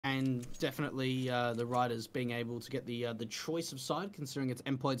and definitely the Riders being able to get the choice of side, considering it's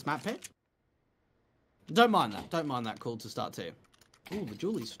Endpoint's map pick. Don't mind that. Don't mind that call to start too. Ooh, the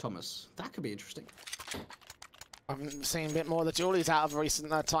Julies for Thomas. That could be interesting. I've seen a bit more of the Julies out of recent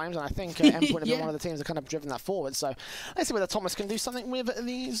times, and I think Endpoint have been one of the teams that kind of driven that forward. So let's see whether Thomas can do something with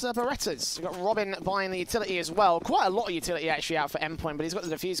these Berettas. We've got Robin buying the utility as well. Quite a lot of utility actually out for Endpoint, but he's got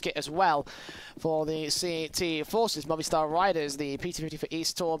the defuse kit as well for the CT Forces. Movistar Riders, the PT-50 for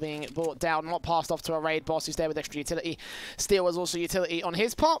East Tour being brought down, not passed off to a raid boss who's there with extra utility. Steel was also utility on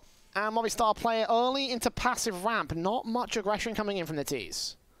his part. And Movistar player early into passive ramp. Not much aggression coming in from the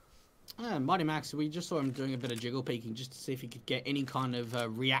T's. Mighty Max, we just saw him doing a bit of jiggle peeking just to see if he could get any kind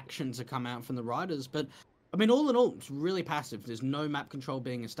of reaction to come out from the Riders. But, I mean, all in all, it's really passive. There's no map control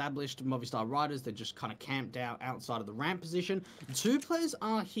being established. Movistar Riders, they're just kind of camped out outside of the ramp position. Two players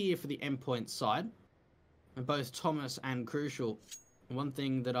are here for the Endpoint side, and both Thomas and Crucial. One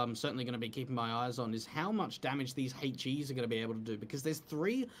thing that I'm certainly going to be keeping my eyes on is how much damage these HEs are going to be able to do, because there's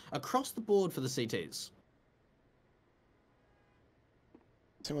 3 across the board for the CTs.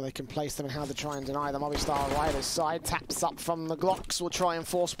 See where they can place them and how to try and deny them. Movistar Riders side taps up from the Glocks. Will try and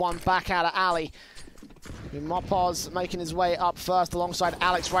force one back out of alley. Mopaz making his way up first alongside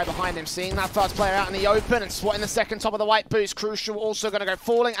Alex right behind him. Seeing that first player out in the open and swatting the second top of the white boost. Crucial also going to go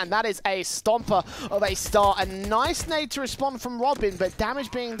falling, and that is a stomper of a start. A nice nade to respond from Robin, but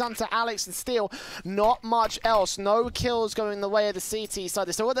damage being done to Alex and Steel. Not much else. No kills going the way of the CT side.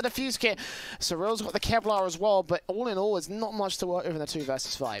 They still got the defuse kit. Surreal's got the Kevlar as well, but all in all, it's not much to work with in the 2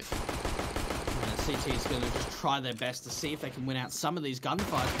 versus 5. CT is going to just try their best to see if they can win out some of these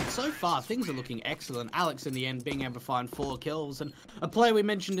gunfights, but so far things are looking excellent. Alex in the end being able to find 4 kills, and a player we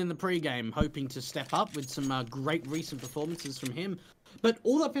mentioned in the pre-game hoping to step up with some great recent performances from him. But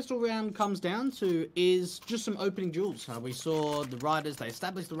all that pistol round comes down to is just some opening duels. We saw the Riders, they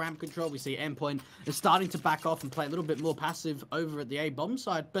established the ramp control. We see Endpoint is starting to back off and play a little bit more passive over at the A-bomb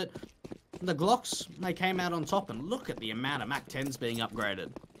side, but the Glocks, they came out on top, and look at the amount of MAC-10s being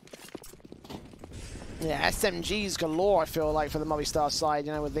upgraded. Yeah, SMGs galore, I feel like, for the Movistar side,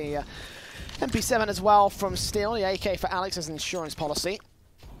 you know, with the MP7 as well from Steel, the AK for Alex as an insurance policy.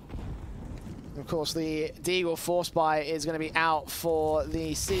 Of course, the Deagle Force Buy is going to be out for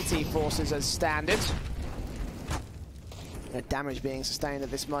the CT Forces as standard. The damage being sustained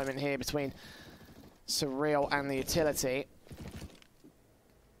at this moment here between Surreal and the utility.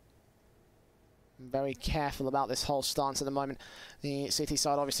 Very careful about this whole stance at the moment. The CT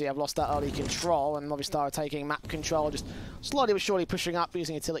side obviously have lost that early control, and Movistar are taking map control, just slowly but surely pushing up,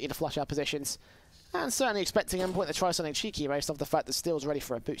 using utility to flush out positions. And certainly expecting Endpoint to try something cheeky based off the fact that Steel's ready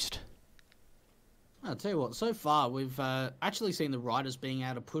for a boost. I'll tell you what, so far we've actually seen the Riders being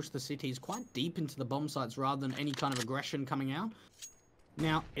able to push the cities quite deep into the bomb sites rather than any kind of aggression coming out.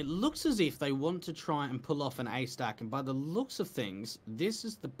 Now, it looks as if they want to try and pull off an A-stack, and by the looks of things, this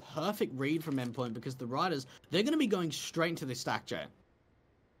is the perfect read from Endpoint, because the Riders, they're going to be going straight into this stack, Jay.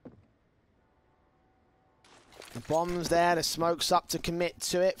 The bomb's there, the smoke's up to commit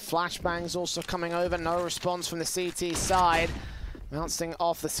to it. Flashbang's also coming over, no response from the CT side. Bouncing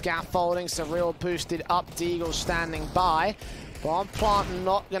off the scaffolding, Surreal boosted up, Deagle standing by. Bomb plant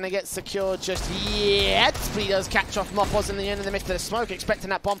not going to get secured just yet, but he does catch off Mopos in the end of the midst of the smoke,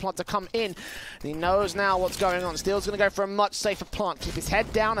 expecting that bomb plant to come in. And he knows now what's going on. Steel's going to go for a much safer plant. Keep his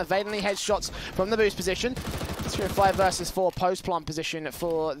head down, evading the headshots from the boost position. It's a 5 versus 4 post-plant position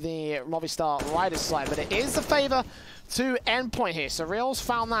for the Movistar Riders side, but it is a favour to Endpoint here. Surreal's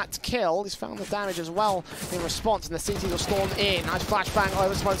found that kill. He's found the damage as well in response, and the CT will storm in. Nice flashbang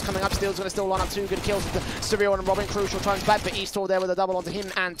over, smoke's coming up. Steel's going to still line up 2 good kills with the Surreal and Robin. Crucial turns back, but East Tour there with a double onto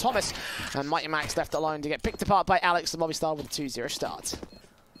him and Thomas. And Mighty Max left alone to get picked apart by Alex, the Movistar with a 2-0 start.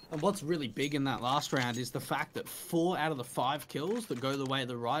 And what's really big in that last round is the fact that 4 out of the 5 kills that go the way of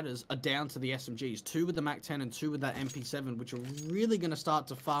the Riders are down to the SMGs. 2 with the MAC-10 and 2 with that MP7, which are really going to start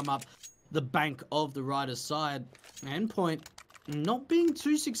to farm up the bank of the Riders' side. Endpoint not being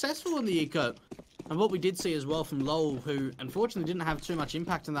too successful in the eco. And what we did see as well from Lowell, who unfortunately didn't have too much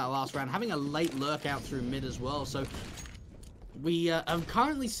impact in that last round, having a late lurk out through mid as well. So we are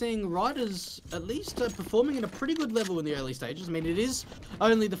currently seeing Riders at least performing at a pretty good level in the early stages. I mean, it is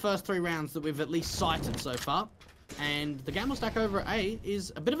only the first 3 rounds that we've at least sighted so far. And the gamble stack over at A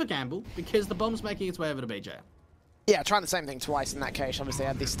is a bit of a gamble because the bomb's making its way over to BJ. Yeah, trying the same thing twice in that case. Obviously,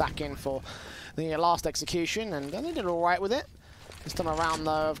 had the stack in for the last execution, and they did all right with it. This time around,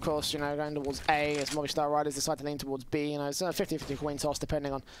 though, of course, you know, going towards A as Movistar Riders decide to lean towards B. You know, it's a 50-50 coin toss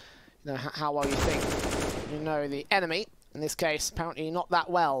depending on, you know, how well you think you know the enemy. In this case, apparently not that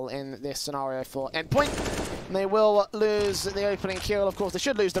well in this scenario for Endpoint. And they will lose the opening kill. Of course, they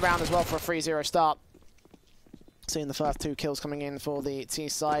should lose the round as well for a 3-0 start. Seeing the first 2 kills coming in for the T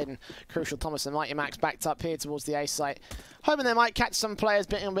side, and Crucial Thomas and Mighty Max backed up here towards the A site. Hoping they might catch some players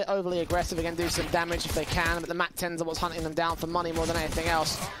being a bit overly aggressive again, do some damage if they can, but the MAC-10s are what's hunting them down for money more than anything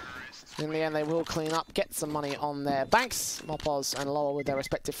else. In the end, they will clean up, get some money on their banks. Mopos and Lowell with their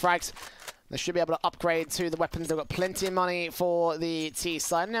respective frags. They should be able to upgrade to the weapons. They've got plenty of money for the T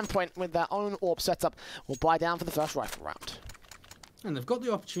side. And Endpoint, with their own AWP setup, will buy down for the first rifle round. And they've got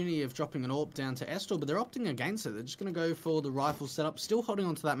the opportunity of dropping an AWP down to ESL, but they're opting against it. They're just going to go for the rifle setup, still holding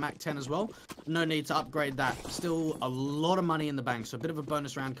on to that MAC-10 as well. No need to upgrade that. Still a lot of money in the bank, so a bit of a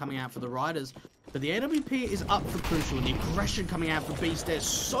bonus round coming out for the Riders. But the AWP is up for Crucial, and the aggression coming out for Beast is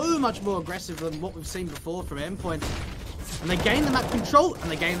so much more aggressive than what we've seen before from Endpoint. And they gain the map control, and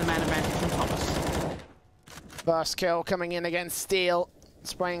they gain the man advantage from Thomas. First kill coming in against Steel.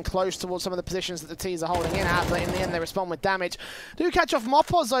 Spraying close towards some of the positions that the T's are holding in at, but in the end they respond with damage. Do catch off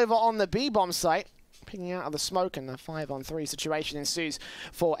Mopos over on the B-bomb site. Picking out of the smoke, and the 5-on-3 situation ensues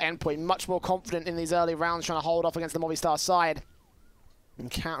for Endpoint. Much more confident in these early rounds, trying to hold off against the Movistar side.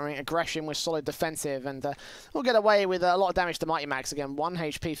 Encountering aggression with solid defensive, and we'll get away with a lot of damage to Mighty Max. Again, 1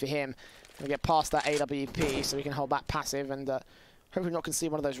 HP for him. We'll get past that AWP, so we can hold that passive, and hopefully not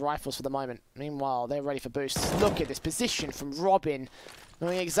concede one of those rifles for the moment. Meanwhile, they're ready for boosts. Look at this position from Robin.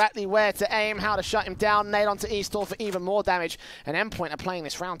 Knowing exactly where to aim, how to shut him down, nade onto Eastall for even more damage. And Endpoint are playing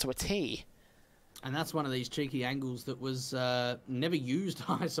this round to a T. And that's one of these cheeky angles that was never used,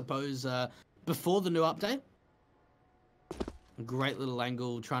 I suppose, before the new update. A great little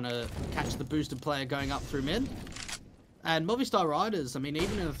angle trying to catch the boosted player going up through mid. And Movistar Riders, I mean,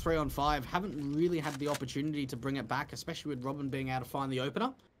 even in a 3-on-5, haven't really had the opportunity to bring it back, especially with Robin being able to find the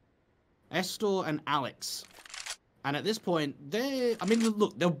opener. Estor and Alex. And at this point, I mean,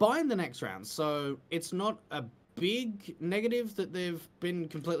 look, they'll buy in the next round, so it's not a big negative that they've been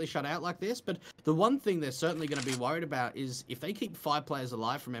completely shut out like this, but the one thing they're certainly going to be worried about is if they keep 5 players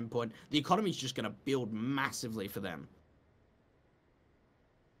alive from Endpoint, the economy's just going to build massively for them.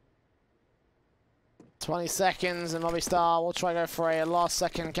 20 seconds, and Movistar will try to go for a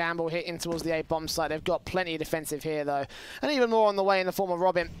last-second gamble hit in towards the A-bomb site. They've got plenty of defensive here, though, and even more on the way in the form of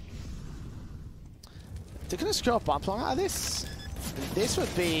Robin. They're going to screw up bump out of this. This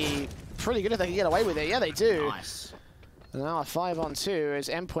would be pretty good if they can get away with it. Yeah, they do. Nice. And now a 5-on-2 as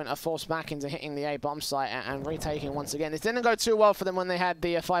Endpoint are forced back into hitting the A-bomb site and retaking once again. This didn't go too well for them when they had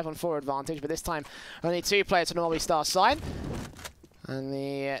the 5-on-4 advantage, but this time only 2 players on the Movistar side. And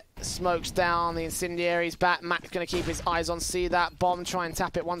the smoke's down, the incendiary's back. Mac's going to keep his eyes on, see that bomb, try and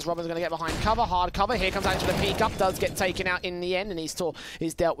tap it once Robin's going to get behind cover. Hard cover, here comes actually the peek up, does get taken out in the end, and Eastall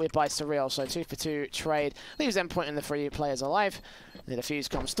is dealt with by Surreal. So 2-for-2 trade, leaves Endpoint and the 3 players alive. The defuse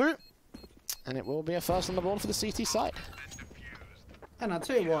comes through, and it will be a first on the board for the CT side. And I'll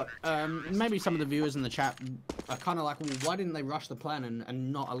tell you what, maybe some of the viewers in the chat are kind of like, well, why didn't they rush the plan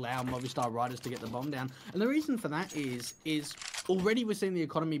and not allow Movistar Riders to get the bomb down? And the reason for that is already we're seeing the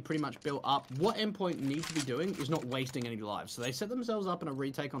economy pretty much built up. What Endpoint need to be doing is not wasting any lives. So they set themselves up in a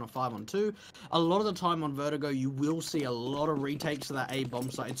retake on a 5-on-2. A lot of the time on Vertigo, you will see a lot of retakes to that A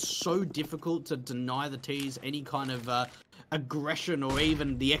bomb site. It's so difficult to deny the T's any kind of aggression or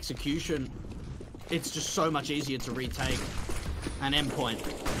even the execution. It's just so much easier to retake. And Endpoint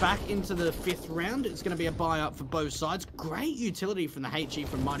back into the 5th round. It's going to be a buy up for both sides. Great utility from the HE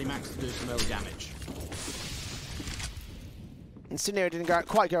from Mighty Max to do some early damage. Incendiary didn't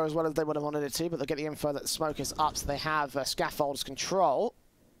quite go as well as they would have wanted it to, but they'll get the info that the smoke is up, so they have Scaffold's control.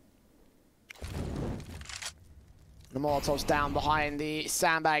 The Molotov's down behind the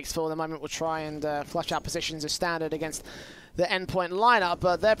sandbags for the moment. We'll try and flush out positions as standard against the Endpoint lineup,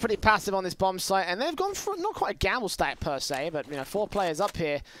 but they're pretty passive on this bomb site, and they've gone for not quite a gamble stack per se, but you know, 4 players up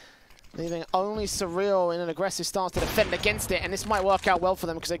here, leaving only Surreal in an aggressive stance to defend against it, and this might work out well for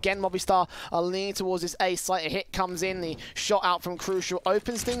them because again, Movistar are leaning towards this A site. A hit comes in, the shot out from Crucial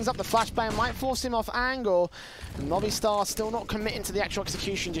opens things up. The flashbang might force him off angle, and Movistar still not committing to the actual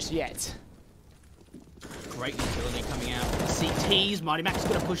execution just yet. Great utility coming out. CTs, Mighty Max is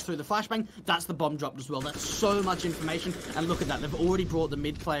going to push through the flashbang. That's the bomb dropped as well. That's so much information. And look at that. They've already brought the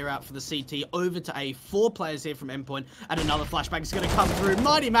mid player out for the CT over to A. 4 players here from Endpoint. And another flashbang is going to come through.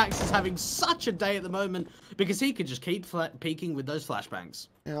 Mighty Max is having such a day at the moment because he could just keep peeking with those flashbangs.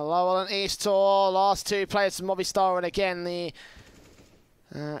 Yeah, Lowell and Eastall, last 2 players from Movistar. And again, the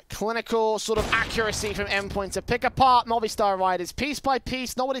clinical sort of accuracy from Endpoint to pick apart Movistar Riders piece by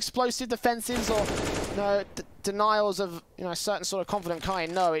piece, not with explosive defensives or denials of a certain sort of confident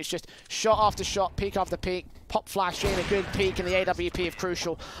kind. No, it's just shot after shot, peak after peak, pop flash in, a good peek in the AWP of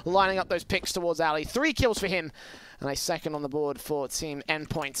Crucial, lining up those picks towards Ali. 3 kills for him, and a second on the board for Team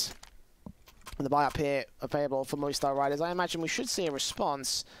Endpoint. And the buy-up here available for Movistar Riders. I imagine we should see a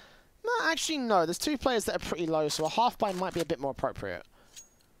response. No, actually, no. There's 2 players that are pretty low, so a half buy might be a bit more appropriate.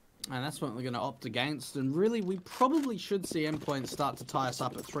 And that's what we're going to opt against. And really, we probably should see Endpoint start to tie us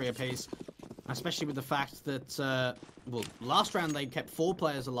up at 3 apiece. Especially with the fact that, well, last round they kept 4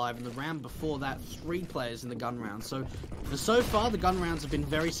 players alive, and the round before that, 3 players in the gun round. So far, the gun rounds have been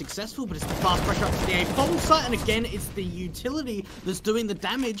very successful, but it's the fast pressure up to the A bomb site, and again, it's the utility that's doing the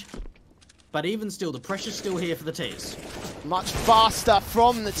damage. But even still, the pressure's still here for the T's. Much faster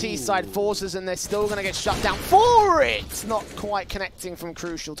from the T-side forces, and they're still going to get shut down for it. Not quite connecting from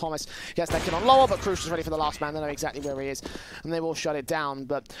Crucial. Thomas gets that kill on lower, but Crucial's ready for the last man. They know exactly where he is, and they will shut it down.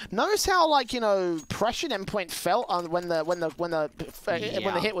 But notice how, like, you know, pressured Endpoint felt on when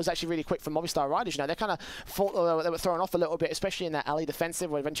the hit was actually really quick from Movistar Riders. You know, they kind of thought they were thrown off a little bit, especially in that alley defensive,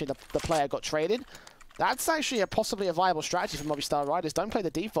 where eventually the player got traded. That's actually possibly a viable strategy for Movistar Riders. Don't play the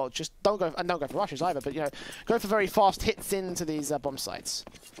default. Just don't go for rushes either. But, you know, go for very fast hits into these bomb sites.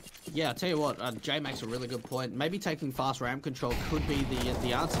 Yeah, I'll tell you what, Jay makes a really good point. Maybe taking fast ramp control could be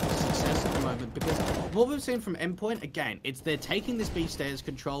the answer to success at the moment, because what we've seen from Endpoint, again, they're taking this B stairs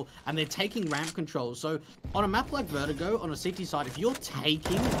control and they're taking ramp control. So on a map like Vertigo, on a CT side, if you're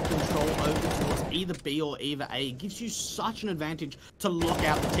taking control over towards either B or either A, it gives you such an advantage to lock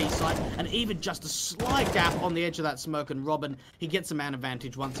out the T side, and even just a slight gap on the edge of that smoke, and Robin, he gets a man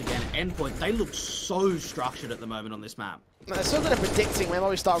advantage once again. Endpoint, they look so structured at the moment on this map. They're so good at predicting where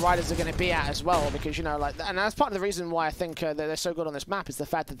Movistar Riders are going to be at as well, because, you know, like, and that's part of the reason why I think that they're so good on this map, is the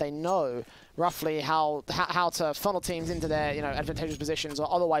fact that they know roughly how to funnel teams into their, you know, advantageous positions,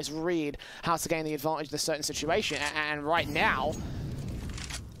 or otherwise read how to gain the advantage in a certain situation. And right now,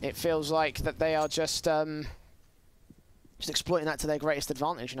 it feels like that they are just exploiting that to their greatest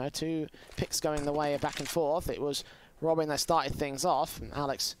advantage. You know, 2 picks going the way of back and forth. It was Robin that started things off, and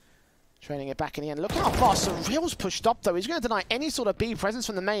Alex training it back in the end. Look how fast Surreal's pushed up, though. He's going to deny any sort of B presence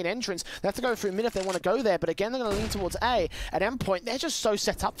from the main entrance. They have to go through mid if they want to go there, but again, they're going to lean towards A. At Endpoint, they're just so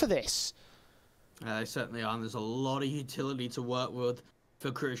set up for this. They certainly are, and there's a lot of utility to work with for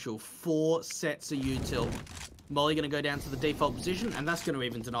Crucial. 4 sets of util. Molly going to go down to the default position, and that's going to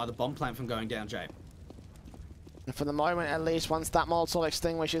even deny the bomb plant from going down, Jay. And for the moment, at least, once that Molotov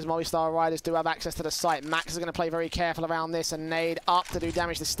extinguishes, Movistar Riders do have access to the site. Max is going to play very careful around this, and nade up to do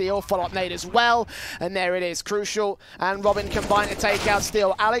damage to Steel. Follow-up nade as well, and there it is. Crucial and Robin combine to take out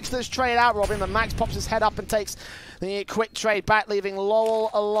Steel. Alex does trade out Robin, but Max pops his head up and takes the quick trade back, leaving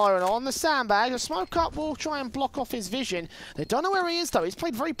Lowell alone on the sandbag. The smoke up will try and block off his vision. They don't know where he is, though. He's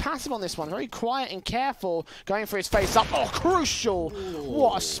played very passive on this one, very quiet and careful, going for his face up. Oh, Crucial! Ooh.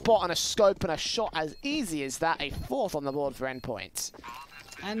 What a spot and a scope and a shot as easy as that. A 4th on the board for Endpoint.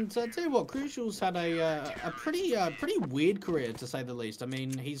 And I'll tell you what, Crucial's had a pretty weird career, to say the least. I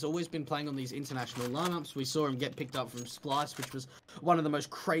mean, he's always been playing on these international lineups. We saw him get picked up from Splice, which was one of the most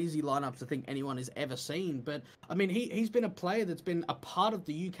crazy lineups I think anyone has ever seen. But, I mean, he's been a player that's been a part of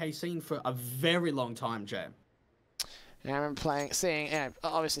the UK scene for a very long time, Jay. Yeah, I remember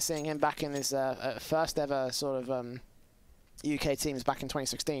obviously seeing him back in his first ever sort of UK teams back in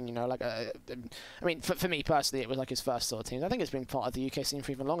 2016, you know, like, I mean, for me personally, it was like his first sort of team. I think it's been part of the UK scene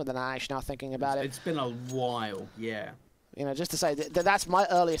for even longer than I actually now thinking about it. It's been a while, yeah. You know, just to say, that's my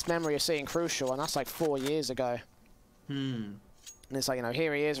earliest memory of seeing Crucial, and that's like 4 years ago. And it's like, you know,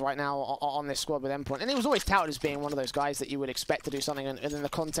 here he is right now on this squad with Endpoint. And he was always touted as being one of those guys that you would expect to do something in the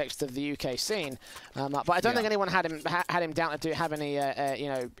context of the UK scene. But I don't think anyone had him down to have any, you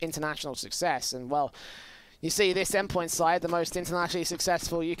know, international success. And, well, you see this Endpoint side, the most internationally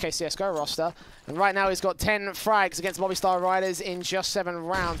successful UKCSGO roster. And right now he's got 10 frags against Movistar Riders in just 7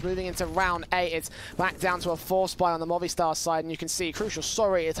 rounds. Moving into round 8, it's back down to a 4 spy on the Movistar side. And you can see Crucial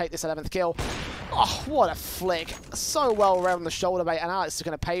sorry to take this 11th kill. Oh, what a flick. So well read on the shoulder bait. And Alex is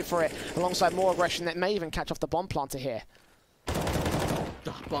going to pay for it alongside more aggression that may even catch off the bomb planter here.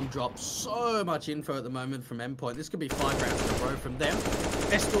 Bomb drop. So much info at the moment from Endpoint. This could be 5 rounds in a row from them.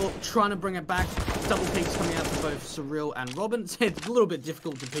 Estor trying to bring it back. Double peaks coming out for both Surreal and Robin. It's a little bit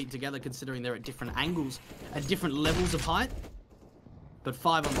difficult to peek together considering they're at different angles and different levels of height. But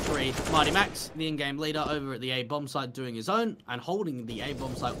 5 on 3. Mighty Max, the in-game leader, over at the A bomb site doing his own and holding the A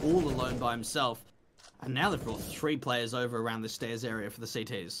bomb site all alone by himself. And now they've brought 3 players over around the stairs area for the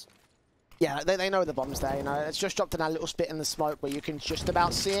CTs. Yeah, they know the bomb's there, you know. It's just dropped in that little spit in the smoke where you can just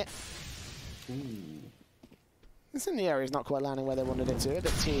about see it. Ooh. It's in the area, it's not quite landing where they wanted it to. A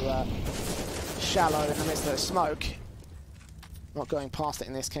bit too shallow in the midst of the smoke. Not going past it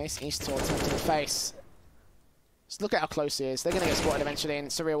in this case. East towards him to the face. Just look at how close he is. They're going to get spotted eventually, and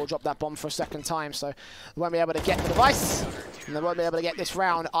Surreal will drop that bomb for a second time, so they won't be able to get the device, and they won't be able to get this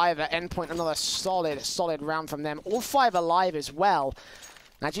round either. Endpoint, another solid round from them. All 5 alive as well.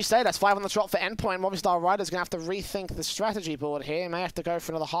 And as you say, that's 5 on the trot for Endpoint. Movistar Riders going to have to rethink the strategy board here. May have to go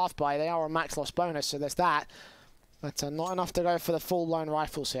for another half buy. They are a max loss bonus, so there's that. But not enough to go for the full-blown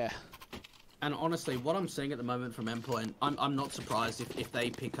rifles here. And honestly, what I'm seeing at the moment from Endpoint, I'm not surprised if they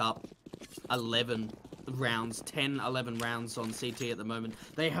pick up 11 rounds, 10, 11 rounds on CT at the moment.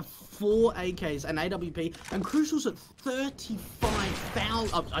 They have 4 AKs, an AWP, and Crucial's at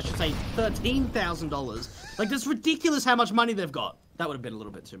 $13,000. Like, that's ridiculous how much money they've got. That would have been a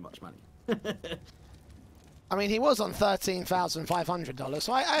little bit too much money. I mean, he was on $13,500,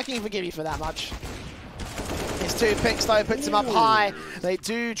 so I can forgive you for that much. His 2 picks, though, puts him up high. They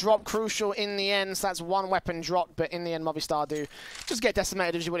do drop Crucial in the end, so that's 1 weapon dropped, but in the end, Movistar do just get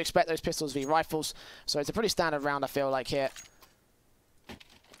decimated as you would expect those pistols v rifles. So it's a pretty standard round, I feel like, here.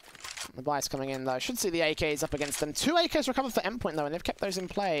 The buy's coming in, though. Should see the AKs up against them. 2 AKs recovered for Endpoint, though, and they've kept those in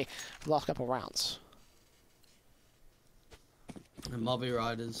play for the last couple of rounds. The Movi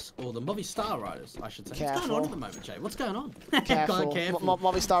Riders, or the Movistar Riders, I should say. Careful. What's going on at the moment, Jay? What's going on? Careful. Careful.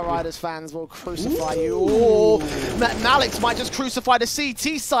 Movistar Riders fans will crucify you. Ooh. Malix might just crucify the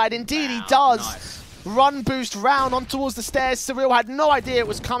CT side. Indeed, he does. Nice. Run boost round on towards the stairs. Surreal had no idea it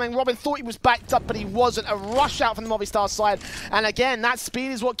was coming. Robin thought he was backed up, but he wasn't. A rush out from the Movistar side. And again, that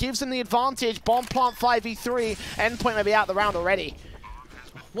speed is what gives him the advantage. Bomb plant 5v3. Endpoint may be out the round already.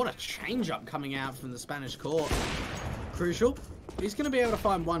 What a change-up coming out from the Spanish court. Crucial. He's going to be able to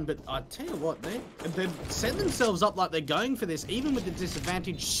find 1, but I tell you what, they've set themselves up like they're going for this, even with the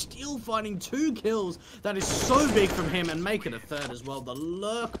disadvantage, still finding 2 kills. That is so big from him, and make it a 3rd as well. The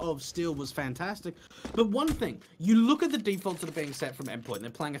lurk of Steel was fantastic. But one thing, you look at the defaults that are being set from Endpoint. They're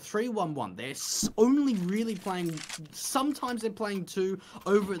playing a 3-1-1. They're only really playing, sometimes they're playing 2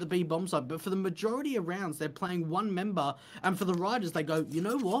 over at the B bomb side, but for the majority of rounds, they're playing 1 member, and for the Riders, they go, you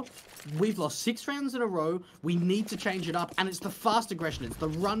know what? We've lost 6 rounds in a row. We need to change it up, and it's the fast aggression. It's the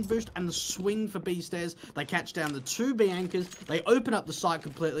run boost and the swing for B stairs. They catch down the 2 B anchors. They open up the site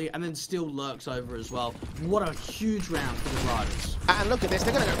completely, and then still lurks over as well. What a huge round for the Riders. And look at this.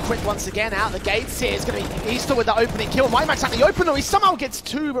 They're going to go quick once again out the gates here. It's going to be Easter with the opening kill. Mimax at the opener. He somehow gets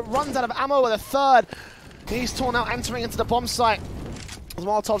 2, but runs out of ammo with a 3rd. He's torn out, entering into the bomb site. The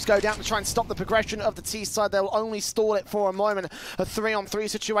Molotovs go down to try and stop the progression of the T side. They'll only stall it for a moment. A 3-on-3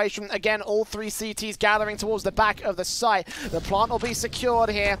 situation. Again, all 3 CTs gathering towards the back of the site. The plant will be secured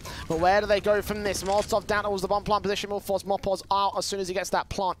here. But where do they go from this? Molotov down towards the bomb plant position. Will force Mopos out as soon as he gets that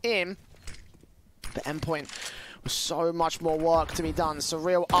plant in. The Endpoint with so much more work to be done.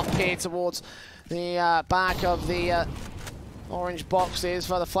 Surreal up here towards the back of the orange boxes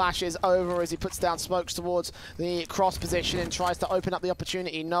for the flashes over as he puts down smokes towards the cross position and tries to open up the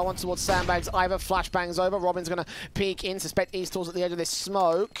opportunity. No one towards sandbags either. Flashbangs over. Robin's going to peek in. Suspect East towards at the edge of this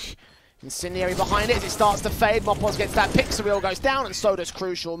smoke. Incendiary behind it as it starts to fade. Mopos gets that pick. Surreal goes down, and so does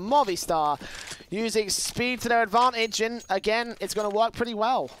Crucial. Movistar using speed to their advantage, and again, it's going to work pretty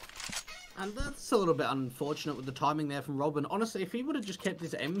well. And that's a little bit unfortunate with the timing there from Robin. Honestly, if he would have just kept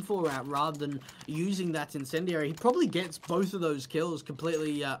his M4 out rather than using that incendiary, he probably gets both of those kills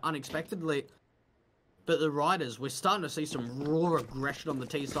completely unexpectedly. But the Riders, we're starting to see some raw aggression on the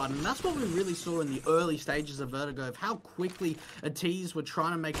T side, and that's what we really saw in the early stages of Vertigo, of how quickly the Ts were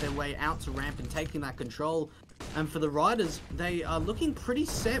trying to make their way out to ramp and taking that control. And for the Riders, they are looking pretty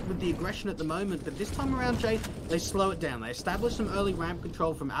set with the aggression at the moment, but this time around, Jay, they slow it down. They establish some early ramp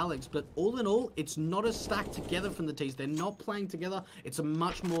control from Alex, but all in all, it's not as stacked together from the Ts. They're not playing together. It's a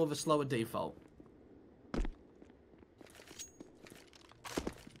much more of a slower default.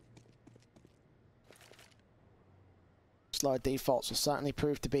 Slower defaults will certainly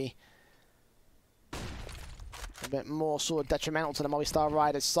prove to be a bit more sort of detrimental to the Movistar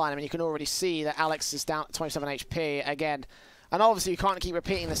Riders side. I mean, you can already see that Alex is down at 27 HP again. And obviously, you can't keep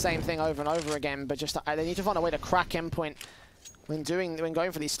repeating the same thing over and over again, but just they need to find a way to crack Endpoint when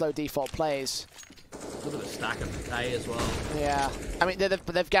going for these slow default plays. Look at the stack of A as well. Yeah. I mean,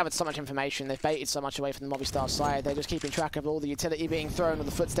 they've gathered so much information. They've baited so much away from the Movistar side. They're just keeping track of all the utility being thrown or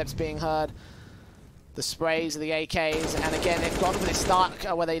the footsteps being heard. The sprays, the AKs, and again, they've gone for this start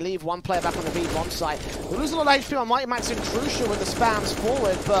where they leave one player back on the B-bomb side. They lose a lot of HP on Mighty Max and Crucial with the spams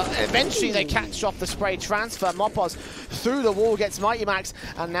forward, but eventually they catch off the spray transfer. Mopos through the wall gets Mighty Max,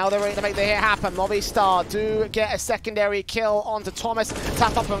 and now they're ready to make the hit happen. Movistar do get a secondary kill onto Thomas.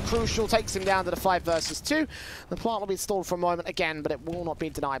 Tap up on Crucial, takes him down to the 5 versus 2. The plant will be stalled for a moment again, but it will not be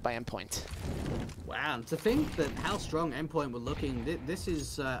denied by Endpoint. Wow, and to think that how strong Endpoint were looking, this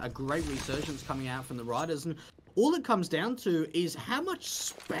is a great resurgence coming out from the Riders. And all it comes down to is how much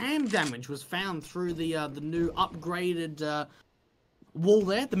spam damage was found through the new upgraded wall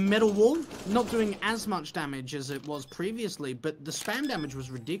there, the metal wall. Not doing as much damage as it was previously, but the spam damage was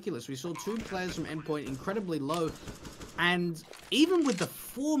ridiculous. We saw 2 players from Endpoint incredibly low, and even with the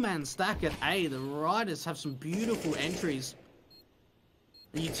 4-man stack at A, the Riders have some beautiful entries.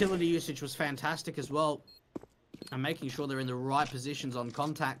 The utility usage was fantastic as well, and making sure they're in the right positions on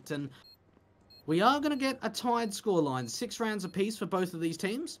contact. And we are going to get a tied scoreline, 6 rounds apiece for both of these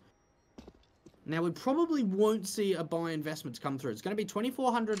teams. Now, we probably won't see a buy investment come through. It's going to be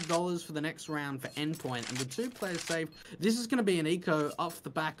 $2,400 for the next round for Endpoint, and with 2 players saved, this is going to be an eco off the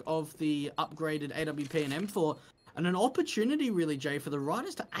back of the upgraded AWP and M4, and an opportunity, really, Jay, for the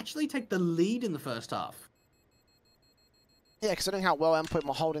Riders to actually take the lead in the first half. Yeah, considering how well Endpoint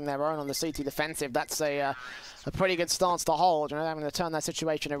were holding their own on the CT defensive, that's a pretty good stance to hold. You know, having to turn that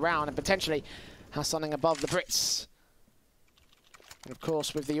situation around and potentially have something above the Brits. And of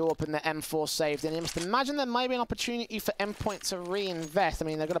course, with the AWP and the M4 saved in, you must imagine there may be an opportunity for Endpoint to reinvest. I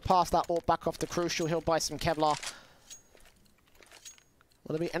mean, they're going to pass that AWP back off to Crucial. He'll buy some Kevlar.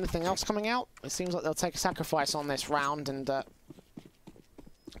 Will there be anything else coming out? It seems like they'll take a sacrifice on this round and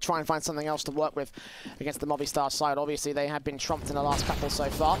try and find something else to work with against the Movistar side. Obviously, they have been trumped in the last couple so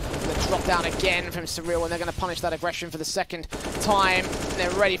far. They drop down again from Surreal, and they're going to punish that aggression for the second time. They're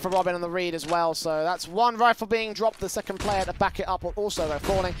ready for Robin on the read as well. So that's 1 rifle being dropped. The second player to back it up will also go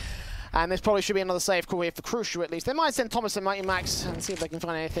falling. And this probably should be another save call here for Crucial, at least. They might send Thomas and Mighty Max and see if they can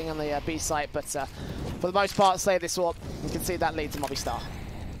find anything on the B site. But for the most part, save this AWP. You can see that lead to Movistar.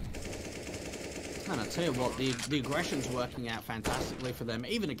 And I tell you what, the aggression's working out fantastically for them,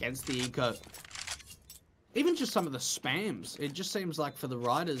 even against the eco. Even just some of the spams, it just seems like for the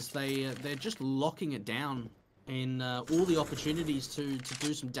Riders, they're just locking it down in all the opportunities to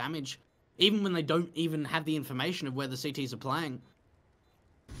do some damage, even when they don't even have the information of where the CTs are playing.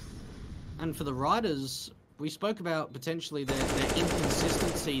 And for the Riders, we spoke about potentially their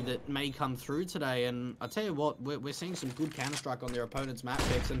inconsistency that may come through today, and I tell you what, we're seeing some good Counter-Strike on their opponent's map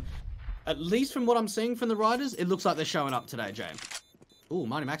picks, and at least from what I'm seeing from the Riders, it looks like they're showing up today, Jay. Ooh,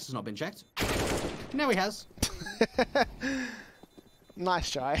 Mighty Max has not been checked. Now he has.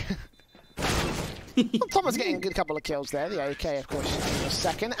 Nice try. Well, Thomas getting a good couple of kills there. The AK, of course,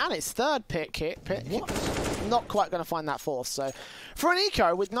 second. And his third pick. What? Not quite going to find that 4th. So, for an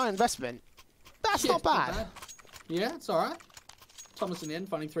eco with no investment, that's not bad. Yeah, it's all right. Thomas in the end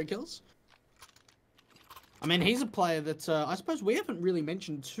finding 3 kills. I mean, he's a player that I suppose we haven't really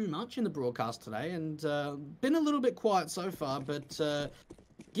mentioned too much in the broadcast today, and been a little bit quiet so far, but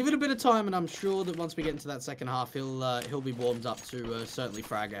give it a bit of time, and I'm sure that once we get into that second half, he'll be warmed up to certainly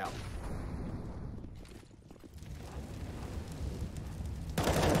frag out.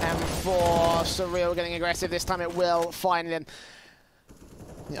 M4, Surreal getting aggressive. This time it will find him.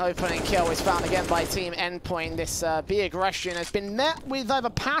 The opening kill is found again by Team Endpoint. This B aggression has been met with either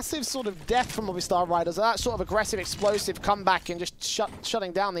passive sort of death from Movistar Riders, or that sort of aggressive, explosive comeback and just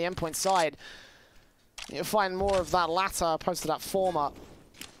shutting down the Endpoint side. You'll find more of that latter opposed to that former.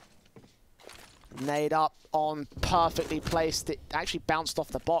 Nade up on, perfectly placed. It actually bounced off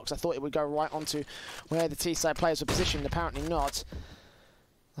the box. I thought it would go right onto where the T-side players were positioned. Apparently not.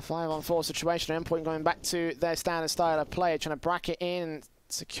 The 5-on-4 situation. Endpoint going back to their standard style of play, trying to bracket in and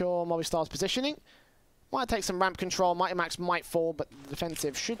secure Movistar's positioning. Might take some ramp control. Mighty Max might fall, but the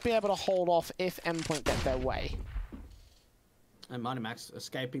defensive should be able to hold off if Endpoint get their way. And Mighty Max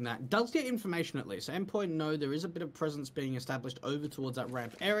escaping that does get information at least. Endpoint know there is a bit of presence being established over towards that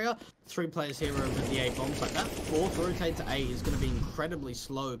ramp area. 3 players here over the A bomb site. That 4th rotate to A is going to be incredibly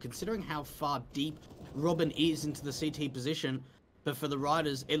slow, considering how far deep Robin is into the CT position. But for the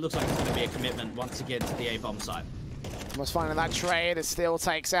Riders, it looks like it's going to be a commitment once again to the A bomb site. Almost finding that trade. It still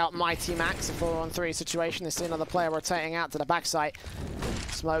takes out Mighty Max. A 4-on-3 situation. They see another player rotating out to the backside.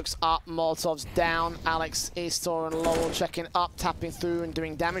 Smokes up, Molotov's down. Alex, Eastor, and Lowell checking up, tapping through and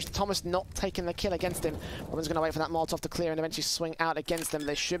doing damage. Thomas not taking the kill against him. Robin's going to wait for that Molotov to clear and eventually swing out against them.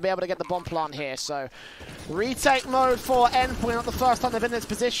 They should be able to get the bomb plant here. So, retake mode for Endpoint. Not the first time they've been in this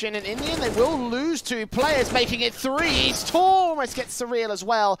position. And in the end, they will lose 2 players, making it 3. Eastor almost gets Surreal as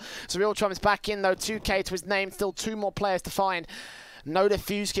well. Surreal Trump is back in, though. 2K to his name. Still 2 more players to find. No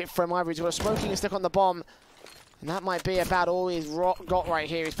defuse kit from either. He's got a smoking stick on the bomb. And that might be about all he's got right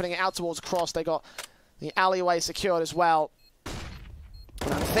here. He's putting it out towards cross. They got the alleyway secured as well.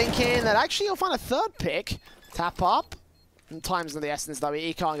 And I'm thinking that actually you'll find a 3rd pick. Tap up. Time's of the essence, though.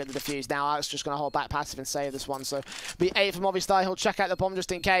 He can't get the defuse now. Alex just going to hold back passive and save this one. So be 8 for Movistar. He'll check out the bomb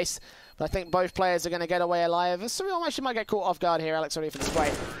just in case. But I think both players are going to get away alive. Surreal actually might get caught off guard here. Alex ready for the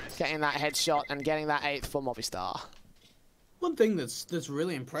spray. Getting that headshot and getting that 8th for Movistar. One thing that's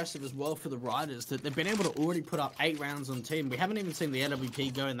really impressive as well for the Riders, that they've been able to already put up 8 rounds on team. We haven't even seen the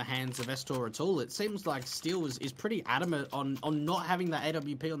AWP go in the hands of Estor at all. It seems like Steel is pretty adamant on not having that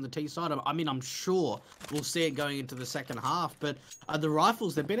AWP on the T side. I mean, I'm sure we'll see it going into the second half, but the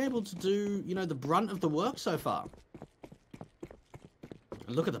Rifles, they've been able to do, you know, the brunt of the work so far.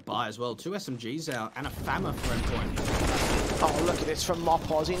 And look at the buy as well. 2 SMGs out and a Fammer for Endpoint. Oh, look at this from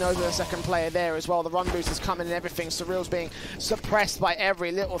Mopoz. He knows there's a second player there as well. The run boost is coming and everything. Surreal's being suppressed by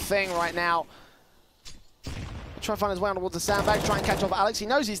every little thing right now. Try to find his way on towards the sandbag, try and catch off Alex. He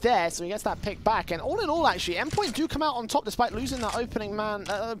knows he's there, so he gets that pick back. And all in all, actually, Endpoint do come out on top despite losing that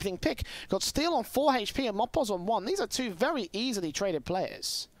opening pick. Got Steel on 4 HP and Mopoz on 1. These are 2 very easily traded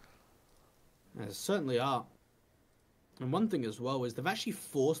players. They certainly are. And one thing as well is they've actually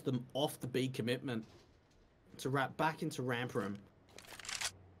forced them off the B commitment to wrap back into ramp room.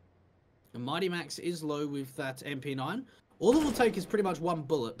 And Mighty Max is low with that MP9. All it will take is pretty much 1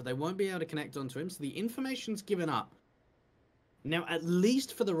 bullet, but they won't be able to connect onto him, so the information's given up. Now, at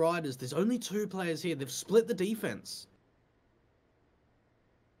least for the Riders, there's only 2 players here. They've split the defense.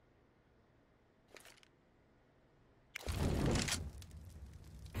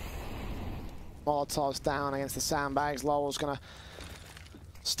 Molotov's down against the sandbags. Lowell's going to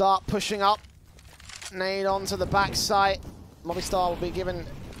start pushing up. Nade onto the backside. Movistar will be given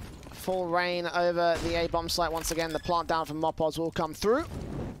full reign over the A-bomb site once again. The plant down from Mopoz will come through.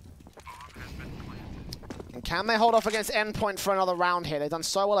 And can they hold off against Endpoint for another round here? They've done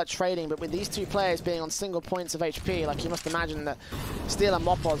so well at trading, but with these 2 players being on single points of HP, like you must imagine that Steel and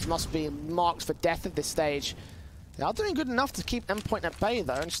Mopoz must be marked for death at this stage. They are doing good enough to keep Endpoint at bay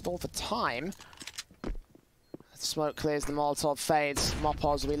though and stall for time. Smoke clears, the Molotov fades.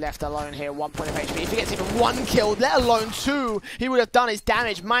 Mopoz will be left alone here, 1 point of HP. If he gets even 1 kill, let alone 2, he would have done his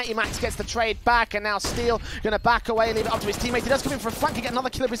damage. Mighty Max gets the trade back, and now Steel going to back away, leave it up to his teammates. He does come in for a flank and get another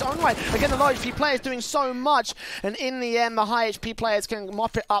kill of his own right. Again, the low HP players doing so much, and in the end, the high HP players can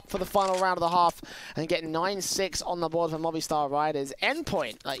mop it up for the final round of the half and get 9-6 on the board for Movistar Riders.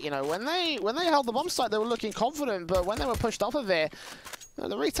 Endpoint, like, you know, when they held the bomb site, they were looking confident, but when they were pushed off of there,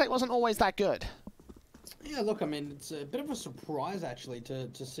 the retake wasn't always that good. Yeah, look, I mean, it's a bit of a surprise, actually, to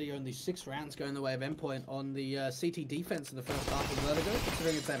see only 6 rounds going the way of Endpoint on the CT defense in the first half of Vertigo,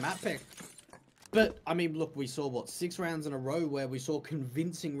 considering it's their map pick. But, I mean, look, we saw, what, 6 rounds in a row where we saw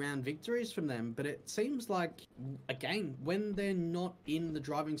convincing round victories from them, but it seems like, again, when they're not in the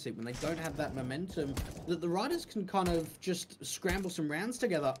driving seat, when they don't have that momentum, that the Riders can kind of just scramble some rounds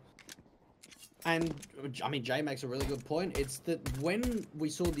together. And, I mean, Jay makes a really good point. It's that when we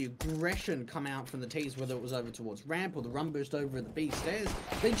saw the aggression come out from the T's, whether it was over towards ramp or the run boost over at the B stairs,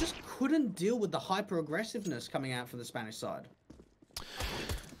 they just couldn't deal with the hyper-aggressiveness coming out from the Spanish side.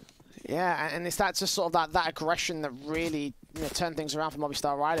 Yeah, and it's that just sort of that aggression that really, you know, turned things around for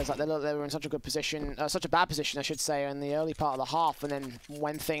Movistar Riders. Like they were in such a good position, such a bad position, I should say, in the early part of the half, and then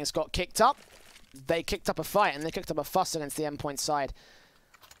when things got kicked up, they kicked up a fight and they kicked up a fuss against the Endpoint side.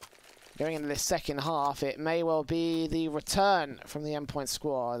 Going into this second half, it may well be the return from the Endpoint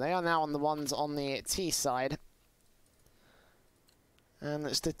squad. They are now on the ones on the T side.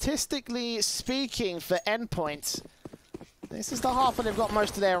 And statistically speaking for Endpoint, this is the half where they've got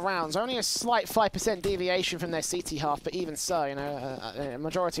most of their rounds. Only a slight 5% deviation from their CT half, but even so, you know, a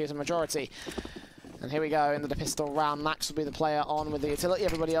majority is a majority. And here we go into the pistol round. Max will be the player on with the utility.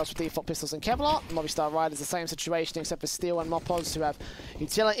 Everybody else with default pistols and Kevlar. Movistar Riders, the same situation except for Steel and Mopoz, who have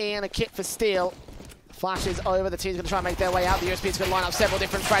utility and a kit for Steel. Flashes over, the team's going to try and make their way out. The USP's going to line up several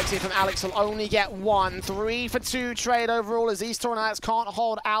different frags here from Alex. Will only get 1. 3 for 2 trade overall as Eastor and Alex can't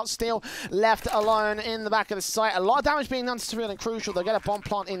hold out. Steel left alone in the back of the site. A lot of damage being done to Surreal and Crucial. They'll get a bomb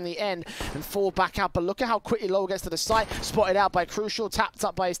plant in the end and fall back out. But look at how quickly Lowell gets to the site. Spotted out by Crucial, tapped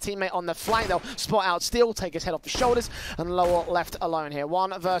up by his teammate on the flank. They'll spot out Steel, take his head off the shoulders, and Lowell left alone here.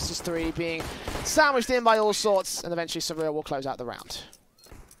 1 versus 3 being sandwiched in by all sorts, and eventually Surreal will close out the round.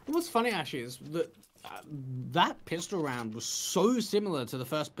 What's funny, actually, is that that pistol round was so similar to the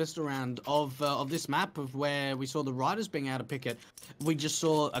first pistol round of this map, of where we saw the Riders being able to pick it. We just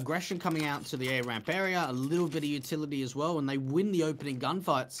saw aggression coming out to the A ramp area, a little bit of utility as well, and they win the opening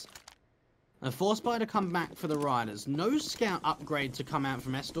gunfights. A force buy to come back for the Riders. No scout upgrade to come out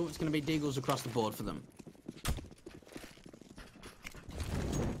from Estor. It's going to be Deagles across the board for them.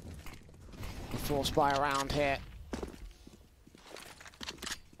 Force buy around here.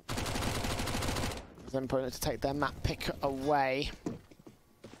 Endpoint to take their map pick away.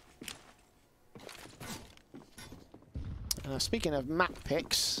 Speaking of map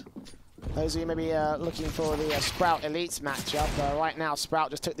picks, those of you maybe looking for the Sprout Elites matchup, right now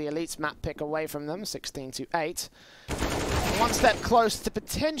Sprout just took the Elites map pick away from them, 16-8. One step close to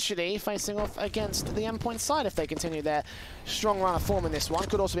potentially facing off against the Endpoint side if they continue their strong run of form in this one.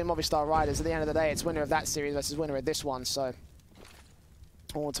 Could also be Movistar Riders. At the end of the day, it's winner of that series versus winner of this one, so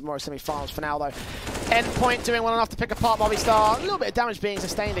on tomorrow's semi-finals for now, though. Endpoint doing well enough to pick apart Movistar. A little bit of damage being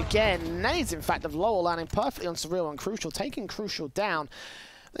sustained again. Nades, in fact, of Lowell landing perfectly on Surreal and Crucial, taking Crucial down.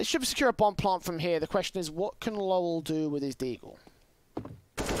 They should secure a bomb plant from here. The question is, what can Lowell do with his Deagle?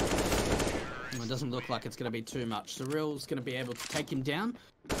 It doesn't look like it's going to be too much. Surreal's going to be able to take him down.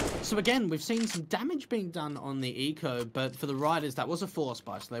 So again, we've seen some damage being done on the eco, but for the Riders, that was a force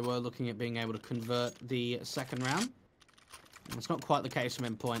buy, so they were looking at being able to convert the second round. It's not quite the case from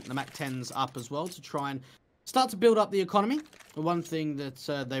Endpoint. The Mac 10's up as well to try and start to build up the economy. The one thing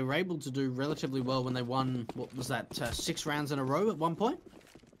that they were able to do relatively well when they won, what was that, 6 rounds in a row at one point?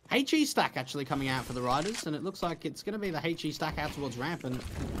 HE stack actually coming out for the Riders, and it looks like it's going to be the HE stack out towards ramp, and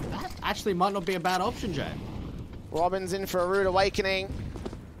that actually might not be a bad option, Jay. Robin's in for a rude awakening.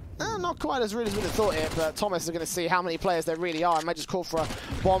 Not quite as rude as we'd have thought it, but Thomas is going to see how many players there really are and may just call for a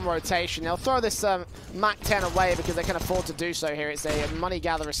bomb rotation. They'll throw this Mac 10 away because they can afford to do so here. It's a money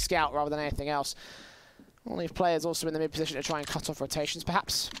gatherer scout rather than anything else. We'll leave players also in the mid position to try and cut off rotations,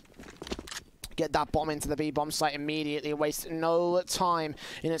 perhaps. Get that bomb into the B bomb site immediately, waste no time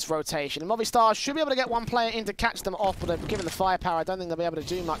in its rotation. And Movistar should be able to get one player in to catch them off, but given the firepower, I don't think they'll be able to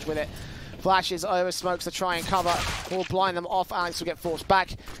do much with it. Flashes over smokes to try and cover, will blind them off. Alex will get forced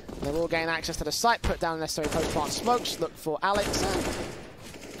back. They will gain access to the site, put down the necessary post-plant smokes, look for Alex.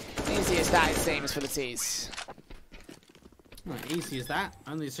 Easy as that, it seems, for the T's. Well, easy as that.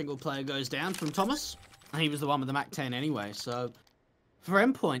 Only a single player goes down from Thomas. He was the one with the Mac 10 anyway, so for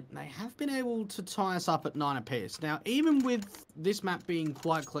Endpoint, they have been able to tie us up at 9 apiece. Now, even with this map being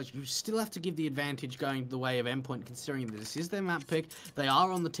quite close, you still have to give the advantage going the way of Endpoint, considering this is their map pick. They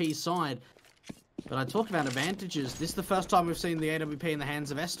are on the T side. But I talk about advantages. This is the first time we've seen the AWP in the hands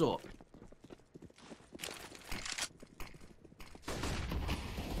of Estor.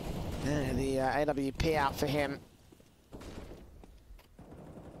 Yeah, the AWP out for him.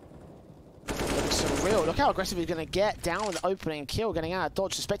 Surreal. Look how aggressive he's going to get down with the opening kill, getting out of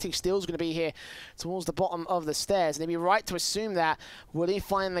dodge, suspecting Steel's going to be here towards the bottom of the stairs. And he'd be right to assume that. Will he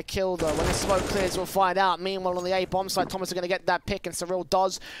find the kill, though? When the smoke clears, we'll find out. Meanwhile, on the A bomb side, Thomas is going to get that pick, and Surreal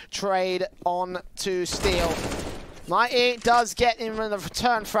does trade on to Steel. Mighty does get in the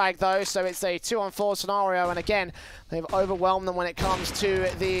return frag, though, so it's a 2-on-4 scenario, and again, they've overwhelmed them when it comes to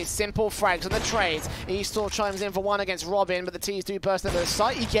the simple frags and the trades. Eastor chimes in for one against Robin, but the T's do burst into the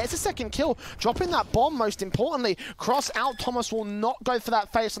site. He gets a second kill, dropping that bomb, most importantly. Cross out, Thomas will not go for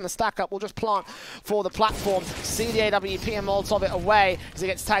that face on the stack-up, will just plant for the platform. See the AWP and Molotov it away, as he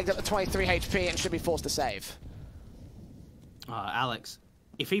gets tagged up to 23 HP and should be forced to save. Alex,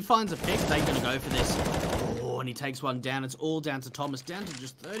 if he finds a pick, they're going to go for this. And he takes one down. It's all down to Thomas, down to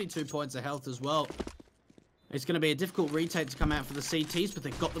just 32 points of health as well. It's going to be a difficult retake to come out for the CTs, but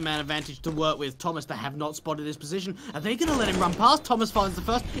they've got the man advantage to work with. Thomas, they have not spotted his position. Are they going to let him run past? Thomas finds the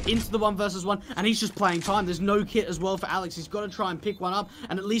first into the 1 versus 1, and he's just playing time. There's no kit as well for Alex. He's got to try and pick one up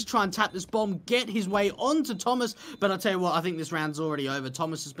and at least try and tap this bomb, get his way onto Thomas. But I'll tell you what, I think this round's already over.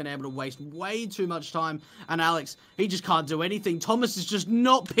 Thomas has been able to waste way too much time, and Alex, he just can't do anything. Thomas is just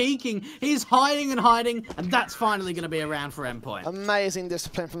not peeking. He's hiding and hiding, and that's finally going to be a round for Endpoint. Amazing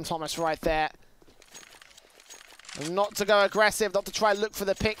discipline from Thomas right there. Not to go aggressive, not to try and look for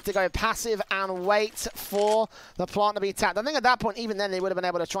the pick, to go passive and wait for the plant to be tapped. I think at that point, even then, they would have been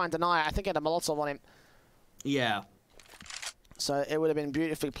able to try and deny it. I think he had a Molotov on him. Yeah. So it would have been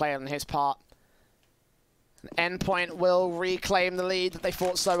beautifully played on his part. Endpoint will reclaim the lead that they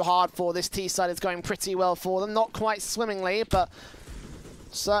fought so hard for. This T side is going pretty well for them. Not quite swimmingly, but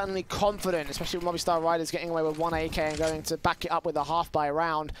certainly confident, especially with Movistar Riders getting away with 1 AK and going to back it up with a half by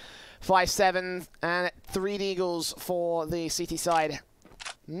round. 5-7 and 3 Deagles for the CT side.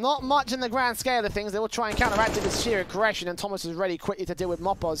 Not much in the grand scale of things. They will try and counteract it with sheer aggression, and Thomas is ready quickly to deal with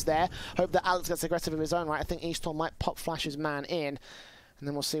Mopos there. Hope that Alex gets aggressive of his own right. I think Eastor might pop Flash's man in, and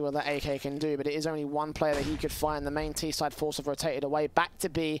then we'll see what that AK can do. But it is only one player that he could find. The main T side force have rotated away back to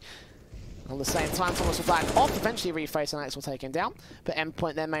B. At the same time, Thomas will back off, eventually reface, and Alex will take him down. But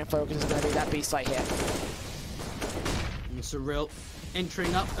Endpoint, their main focus is going to be that B site here. Surreal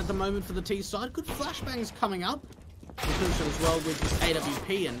entering up at the moment for the T side. Good flashbangs coming up. Crucial as well with his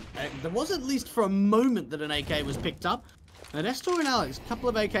AWP, and there was at least for a moment that an AK was picked up. And Estor and Alex, a couple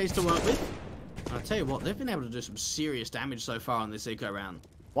of AKs to work with. I'll tell you what, they've been able to do some serious damage so far on this eco round.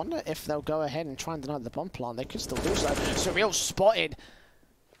 Wonder if they'll go ahead and try and deny the bomb plant. They could still do so. Surreal spotted.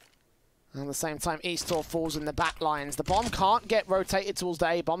 And at the same time, Eastor falls in the back lines. The bomb can't get rotated towards the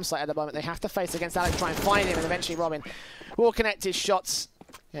A bomb site at the moment. They have to face against Alex, try and find him, and eventually Robin will connect his shots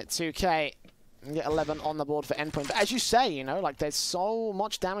at 2K and get 11 on the board for Endpoint. But as you say, you know, like there's so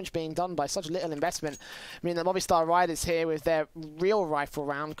much damage being done by such little investment. I mean, the Movistar Riders here with their real rifle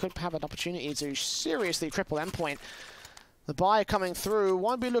round could have an opportunity to seriously cripple Endpoint. The buy coming through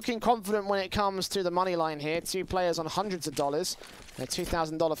won't be looking confident when it comes to the money line here. Two players on hundreds of dollars. A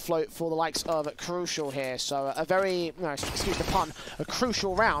 $2,000 float for the likes of Crucial here. So a very, no, excuse the pun, a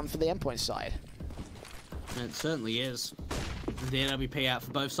crucial round for the Endpoint side. It certainly is. The NWP out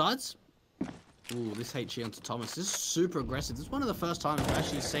for both sides. Ooh, this HE onto Thomas. This is super aggressive. This is one of the first times I've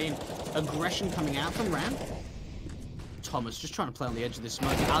actually seen aggression coming out from Ram. Thomas just trying to play on the edge of this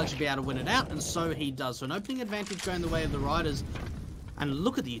smoke. Alex should be able to win it out, and so he does. So an opening advantage going the way of the Riders. And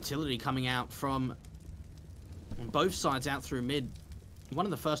look at the utility coming out from both sides out through mid. One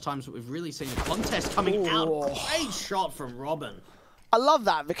of the first times that we've really seen a contest coming out. Great shot from Robin. I love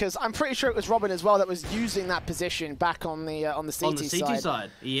that because I'm pretty sure it was Robin as well that was using that position back on the CT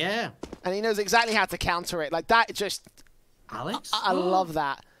side. Yeah. And he knows exactly how to counter it. Like that, just Alex. I love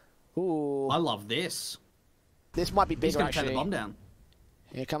that. Ooh. I love this. This might be bigger. He's gonna actually. take the bomb down.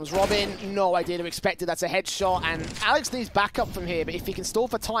 Here comes Robin. No idea to expect it. That's a headshot, and Alex needs backup from here. But if he can stall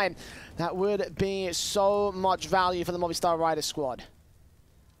for time, that would be so much value for the Movistar Riders squad.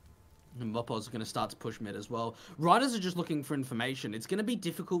 And Mopos are going to start to push mid as well. Riders are just looking for information. It's going to be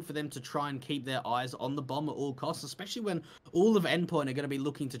difficult for them to try and keep their eyes on the bomb at all costs, especially when all of Endpoint are going to be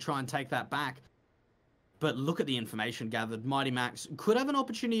looking to try and take that back. But look at the information gathered. Mighty Max could have an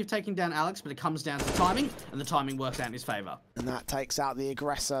opportunity of taking down Alex, but it comes down to timing, and the timing works out in his favor. And that takes out the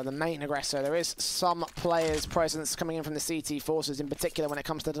aggressor, the main aggressor. There is some players' presence coming in from the CT forces, in particular when it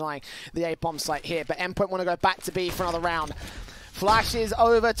comes to denying the A bomb site here. But Endpoint want to go back to B for another round. Flashes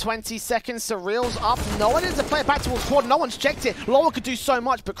over 20 seconds. Surreal's up. No one is to play it back towards quad. No one's checked it. Lower could do so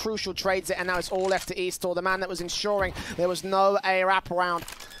much, but Crucial trades it, and now it's all left to Eastor, the man that was ensuring there was no A wraparound.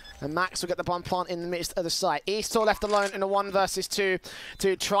 And Max will get the bomb plant in the midst of the site. Eastor left alone in a 1 versus 2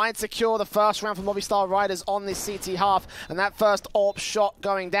 to try and secure the first round for Movistar Riders on this CT half. And that first AWP shot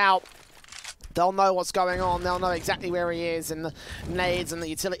going down. They'll know what's going on. They'll know exactly where he is, and the nades and the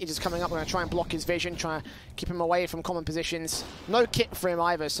utility just coming up. We're going to try and block his vision, try and keep him away from common positions. No kit for him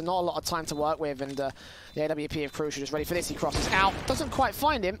either, so not a lot of time to work with. And the AWP of Crucial is ready for this. He crosses out, doesn't quite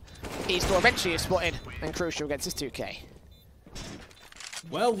find him. Eastor eventually is spotted, and Crucial gets his 2K.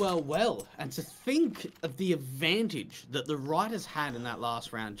 Well, well, well. And to think of the advantage that the Riders had in that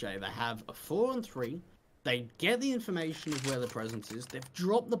last round, Jay. They have a 4-on-3. They get the information of where the presence is. They've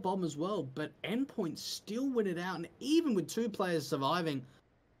dropped the bomb as well, but Endpoint still win it out. And even with 2 players surviving,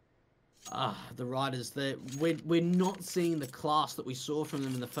 the Riders, we're not seeing the class that we saw from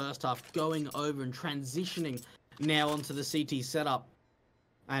them in the first half going over and transitioning now onto the CT setup.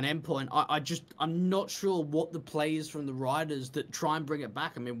 And Endpoint, I'm not sure what the play is from the Riders that try and bring it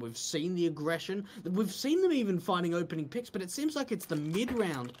back. I mean, we've seen the aggression. We've seen them even finding opening picks, but it seems like it's the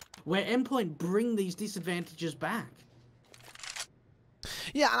mid-round where Endpoint bring these disadvantages back.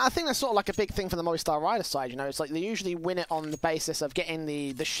 Yeah, and I think that's sort of like a big thing for the Movistar Rider side. You know, it's like they usually win it on the basis of getting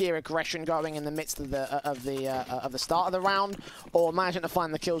the sheer aggression going in the midst of the start of the round, or managing to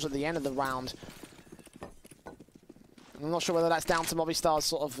find the kills at the end of the round. I'm not sure whether that's down to Movistar's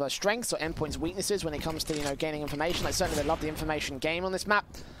sort of strengths or Endpoint's weaknesses when it comes to, you know, gaining information. Like, certainly they love the information game on this map.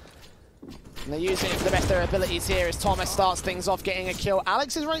 And they use it for the best of their abilities here as Thomas starts things off getting a kill.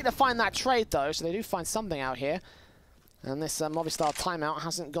 Alex is ready to find that trade though, so they do find something out here. And this Movistar timeout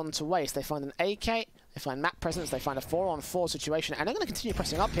hasn't gone to waste. They find an AK, they find map presence, they find a 4-on-4 situation, and they're going to continue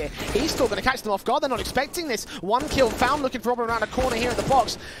pressing up here. He's still going to catch them off guard. They're not expecting this. 1 kill found, looking for Robin around a corner here in the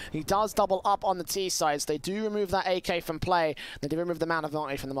box. He does double up on the T sides. They do remove that AK from play. They do remove the man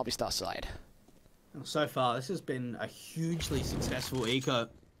advantage from the Movistar side. So far, this has been a hugely successful eco.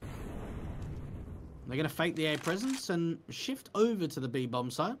 They're going to fake the A presence and shift over to the B bomb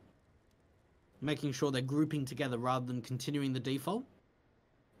site, making sure they're grouping together rather than continuing the default.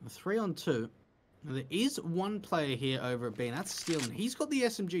 3-on-2. Now, there is 1 player here over at B, and that's Steelman. He's got the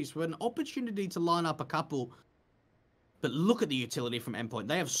SMG, so we had an opportunity to line up a couple. But look at the utility from Endpoint.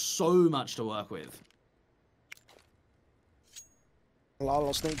 They have so much to work with. Lol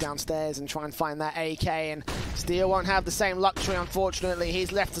will sneak downstairs and try and find that AK, and Steel won't have the same luxury, unfortunately.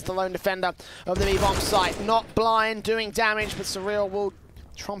 He's left as the lone defender of the B-bomb site. Not blind, doing damage, but Surreal will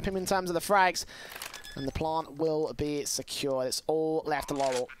trump him in terms of the frags. And the plant will be secure. It's all left to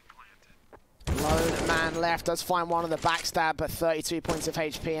Laurel. Lone man left, does find one on the backstab, but 32 points of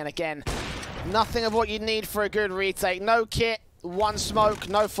HP, and again, nothing of what you need for a good retake. No kit, one smoke,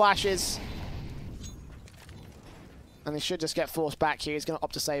 no flashes. And he should just get forced back here. He's going to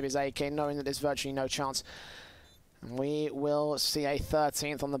opt to save his AK, knowing that there's virtually no chance. And we will see a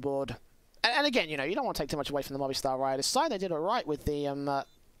 13th on the board. And again, you know, you don't want to take too much away from the Movistar Riders side. They did it right with the, you know,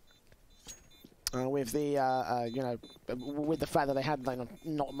 with the fact that they had like,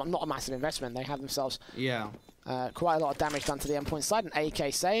 not a massive investment. They had themselves quite a lot of damage done to the Endpoint side, and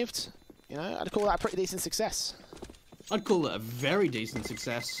AK saved. You know, I'd call that a pretty decent success. I'd call it a very decent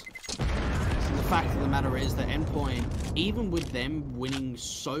success. And the fact of the matter is that Endpoint, even with them winning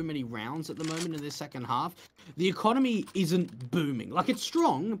so many rounds at the moment in this second half, the economy isn't booming. Like, it's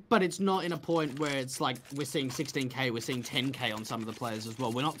strong, but it's not in a point where it's like we're seeing 16k, we're seeing 10k on some of the players as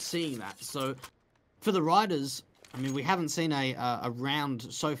well. We're not seeing that. So for the Riders, I mean, we haven't seen a round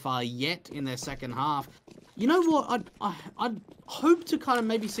so far yet in their second half. You know what? I'd hope to kind of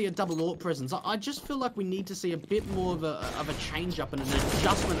maybe see a double AWP presence. I just feel like we need to see a bit more of a change-up and an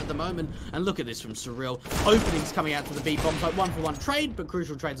adjustment at the moment. And look at this from Surreal. Openings coming out to the B-bomb site. 1-for-1 trade, but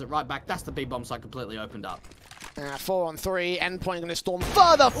Crucial trades it right back. That's the B-bomb site completely opened up. 4-on-3. Endpoint going to storm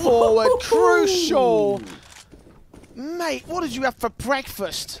further forward. Crucial! Mate, what did you have for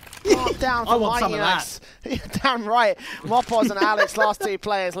breakfast? Calm down for I want some of that. Damn right. Mopos and Alex, last two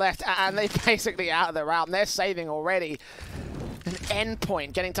players left, and they're basically out of the round. They're saving already. An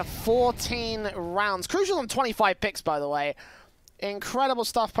Endpoint getting to 14 rounds. Crucial on 25 picks, by the way. Incredible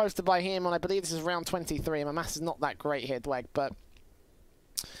stuff posted by him, and I believe this is round 23. My maths is not that great here, Dweg, but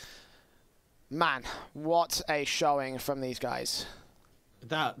man, what a showing from these guys.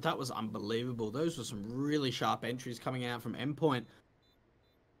 That was unbelievable. Those were some really sharp entries coming out from Endpoint.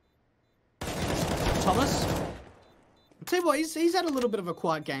 Thomas, I'll tell you what, he's had a little bit of a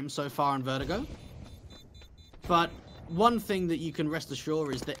quiet game so far in Vertigo. But one thing that you can rest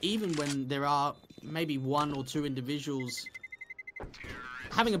assured is that even when there are maybe one or two individuals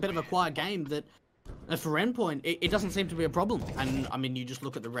having a bit of a quiet game, that for Endpoint, it doesn't seem to be a problem. And, I mean, you just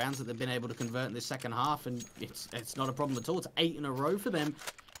look at the rounds that they've been able to convert in this second half, and it's not a problem at all. It's 8 in a row for them.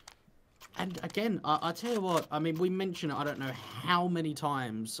 And, again, I tell you what, I mean, we mentioned it, I don't know how many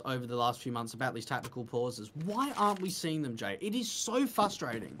times over the last few months about these tactical pauses. Why aren't we seeing them, Jay? It is so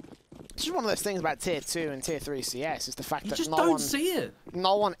frustrating. It's just one of those things about Tier 2 and Tier 3 CS, is the fact that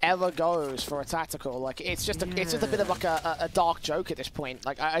no one ever goes for a tactical. Like, it's just a bit of like a dark joke at this point.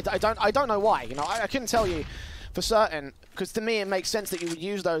 Like, I don't know why. You know, I couldn't tell you for certain, because to me it makes sense that you would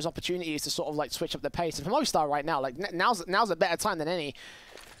use those opportunities to sort of like switch up the pace. And for Movistar right now, like now's a better time than any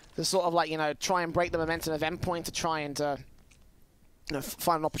to sort of like, you know, try and break the momentum of Endpoint, to try and you know,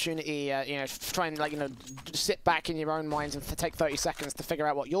 find an opportunity, you know, try and, like, you know, sit back in your own minds and take 30 seconds to figure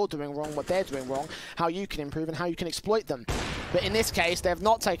out what you're doing wrong, what they're doing wrong, how you can improve and how you can exploit them. But in this case, they've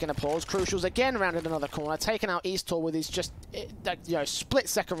not taken a pause. Crucial's again rounded another corner, taken out Eastor with his just, you know,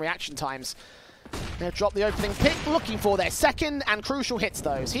 split-second reaction times. They've dropped the opening pick, looking for their second, and Crucial hits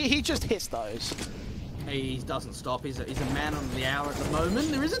those. He just hits those. He doesn't stop. He's a man on the hour at the moment.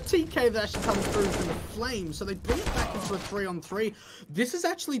 There is a TK that actually comes through from the Flames, so they bring it back into a 3-on-3. This is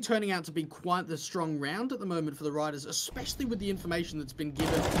actually turning out to be quite the strong round at the moment for the Riders, especially with the information that's been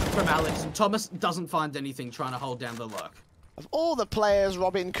given from Alex. And Thomas doesn't find anything trying to hold down the lurk. Of all the players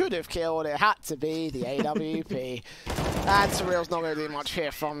Robin could have killed, it had to be the AWP. And Surreal's not going to do much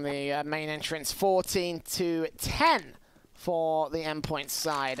here from the main entrance. 14-10. For the Endpoint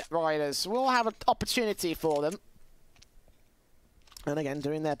side. Riders will have an opportunity for them. And again,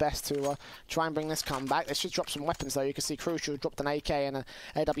 doing their best to try and bring this comeback. They should drop some weapons, though. You can see Crucial dropped an AK and an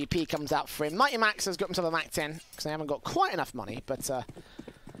AWP comes out for him. Mighty Max has got himself a Mac 10 because they haven't got quite enough money. But,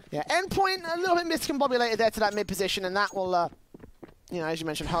 yeah, Endpoint a little bit miscombobulated there to that mid position, and that will, you know, as you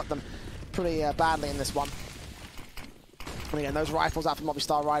mentioned, hurt them pretty badly in this one. And again, those rifles out from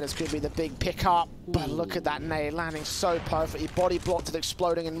Movistar Riders could be the big pickup. But look at that nade landing so perfectly. Body blocked and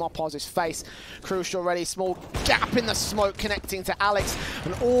exploding in Mopoz's face. Crucial already, small gap in the smoke connecting to Alex.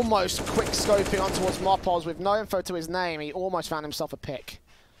 And almost quick scoping on towards Mopoz with no info to his name. He almost found himself a pick.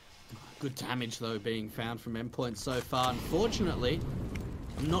 Good damage, though, being found from Endpoint so far. Unfortunately,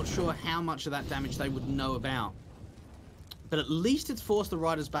 I'm not sure how much of that damage they would know about. But at least it's forced the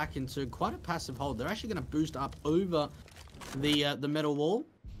Riders back into quite a passive hold. They're actually going to boost up over the metal wall.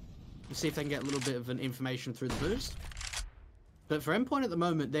 Let's see if they can get a little bit of an information through the boost. But for Endpoint at the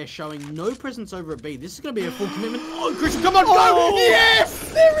moment, they're showing no presence over at B. This is going to be a full commitment. Oh, Christian, come on, go!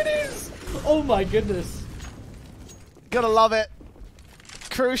 Yes! There it is! Oh my goodness. Gotta love it.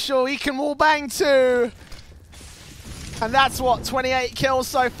 Crucial, he can wall bang too. And that's what, 28 kills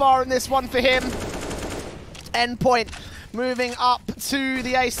so far in this one for him. Endpoint moving up to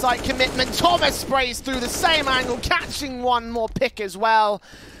the A site commitment. Thomas sprays through the same angle, catching one more pick as well.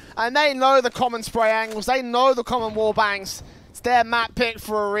 And they know the common spray angles, they know the common wall bangs. It's their map pick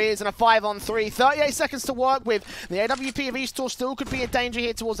for a reason, a 5-on-3. 38 seconds to work with. The AWP of Eastor still could be a danger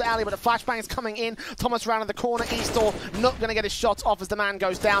here towards the alley, but the flashbang is coming in. Thomas round the corner. Eastor not going to get his shot off as the man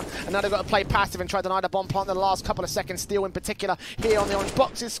goes down. And now they've got to play passive and try to deny the bomb plant in the last couple of seconds. Steal in particular here on the orange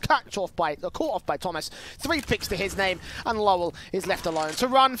boxes. Caught off by Thomas. 3 picks to his name, and Lowell is left alone to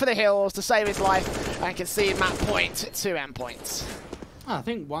run for the hills to save his life and concede map point to Endpoint. I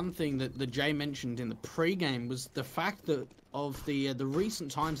think one thing that Jay mentioned in the pre-game was the fact that of the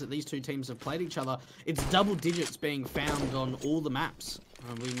recent times that these two teams have played each other, it's double digits being found on all the maps.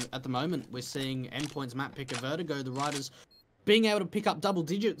 I mean, at the moment, we're seeing Endpoint's map picker Vertigo, the Riders, being able to pick up double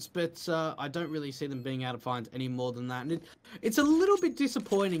digits, but I don't really see them being able to find any more than that. And it's a little bit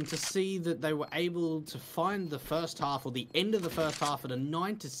disappointing to see that they were able to find the first half, or the end of the first half, at a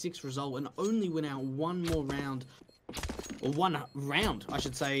 9-6 result and only win out one more round, or one round, I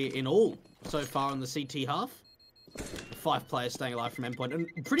should say, in all so far in the CT half. 5 players staying alive from Endpoint,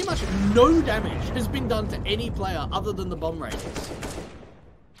 and pretty much no damage has been done to any player other than the bomb raiders.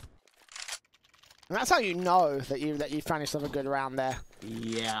 And that's how you know that you found yourself a good round there.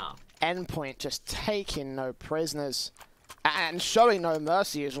 Yeah. Endpoint just taking no prisoners and showing no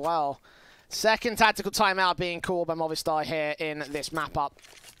mercy as well. Second tactical timeout being called by Movistar here in this map up.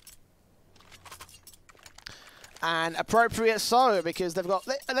 And appropriate so, because they've got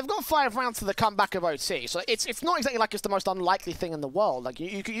 5 rounds to the comeback of OT. So it's not exactly like it's the most unlikely thing in the world. Like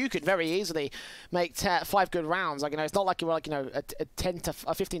you could very easily make 5 good rounds. Like, you know, it's not like you were like, you know, a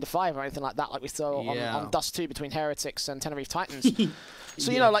 15-5 or anything like that, like we saw on Dust 2 between Heretics and Tenerife Titans.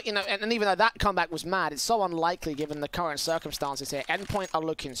 So, you know, like, you know, and even though that comeback was mad, it's so unlikely given the current circumstances here. Endpoint are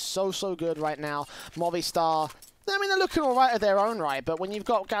looking so good right now. Movistar, I mean, they're looking all right at their own right, but when you've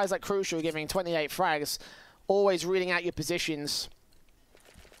got guys like Crucial giving 28 frags, always reading out your positions,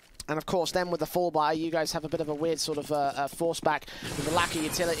 and of course then with the fall by, you guys have a bit of a weird sort of force back with the lack of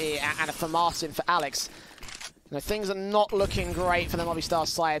utility and a FAMAS for Alex. You know, things are not looking great for the Movistar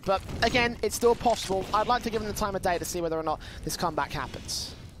side, but again, it's still possible. I'd like to give them the time of day to see whether or not this comeback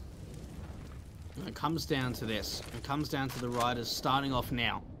happens. It comes down to this. It comes down to the Riders starting off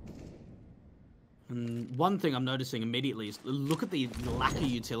now. And one thing I'm noticing immediately is look at the lack of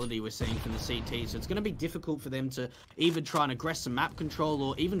utility we're seeing from the CT. So it's going to be difficult for them to even try and aggress some map control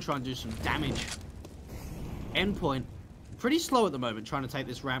or even try and do some damage. Endpoint, pretty slow at the moment trying to take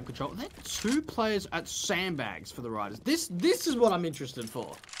this ramp control. They're 2 players at sandbags for the Riders. This is what I'm interested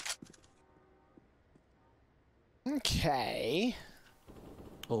for. Okay.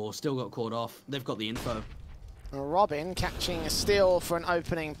 Oh, still got caught off. They've got the info. Robin catching a steal for an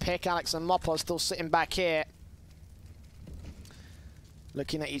opening pick. Alex and Moppo still sitting back here,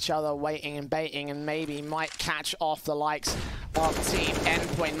 looking at each other, waiting and baiting, and maybe might catch off the likes of Team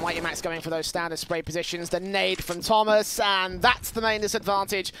Endpoint. Mighty Max going for those standard spray positions. The nade from Thomas, and that's the main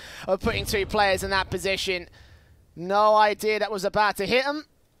disadvantage of putting 2 players in that position. No idea that was about to hit him.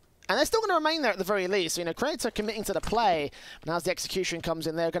 And they're still going to remain there at the very least. So, you know, credits are committing to the play. And as the execution comes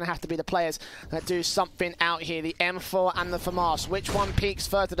in, they're going to have to be the players that do something out here. The M4 and the FAMAS. Which one peaks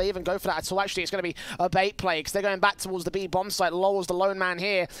first? Did they even go for that at all? Actually, it's going to be a bait play because they're going back towards the B bomb site. Lowell's the lone man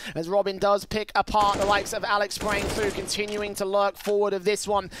here as Robin does pick apart the likes of Alex spraying through, continuing to lurk forward of this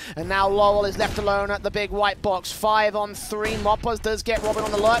one. And now Lowell is left alone at the big white box. 5-on-3. Moppers does get Robin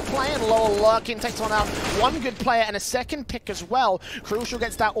on the lurk play, and Lowell lurking takes one out. One good player and a second pick as well. Crucial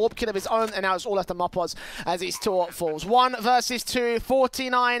gets that orb kill of his own, and now it's all left to Moppos as his tour falls. 1 versus 2,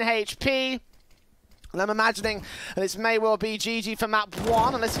 49 HP. And I'm imagining this may well be GG for map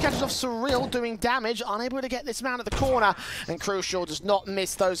 1, unless he catches off Surreal doing damage, unable to get this man at the corner, and Crucial does not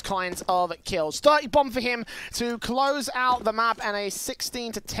miss those kinds of kills. 30 bomb for him to close out the map, and a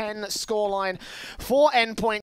 16-10 scoreline for Endpoint.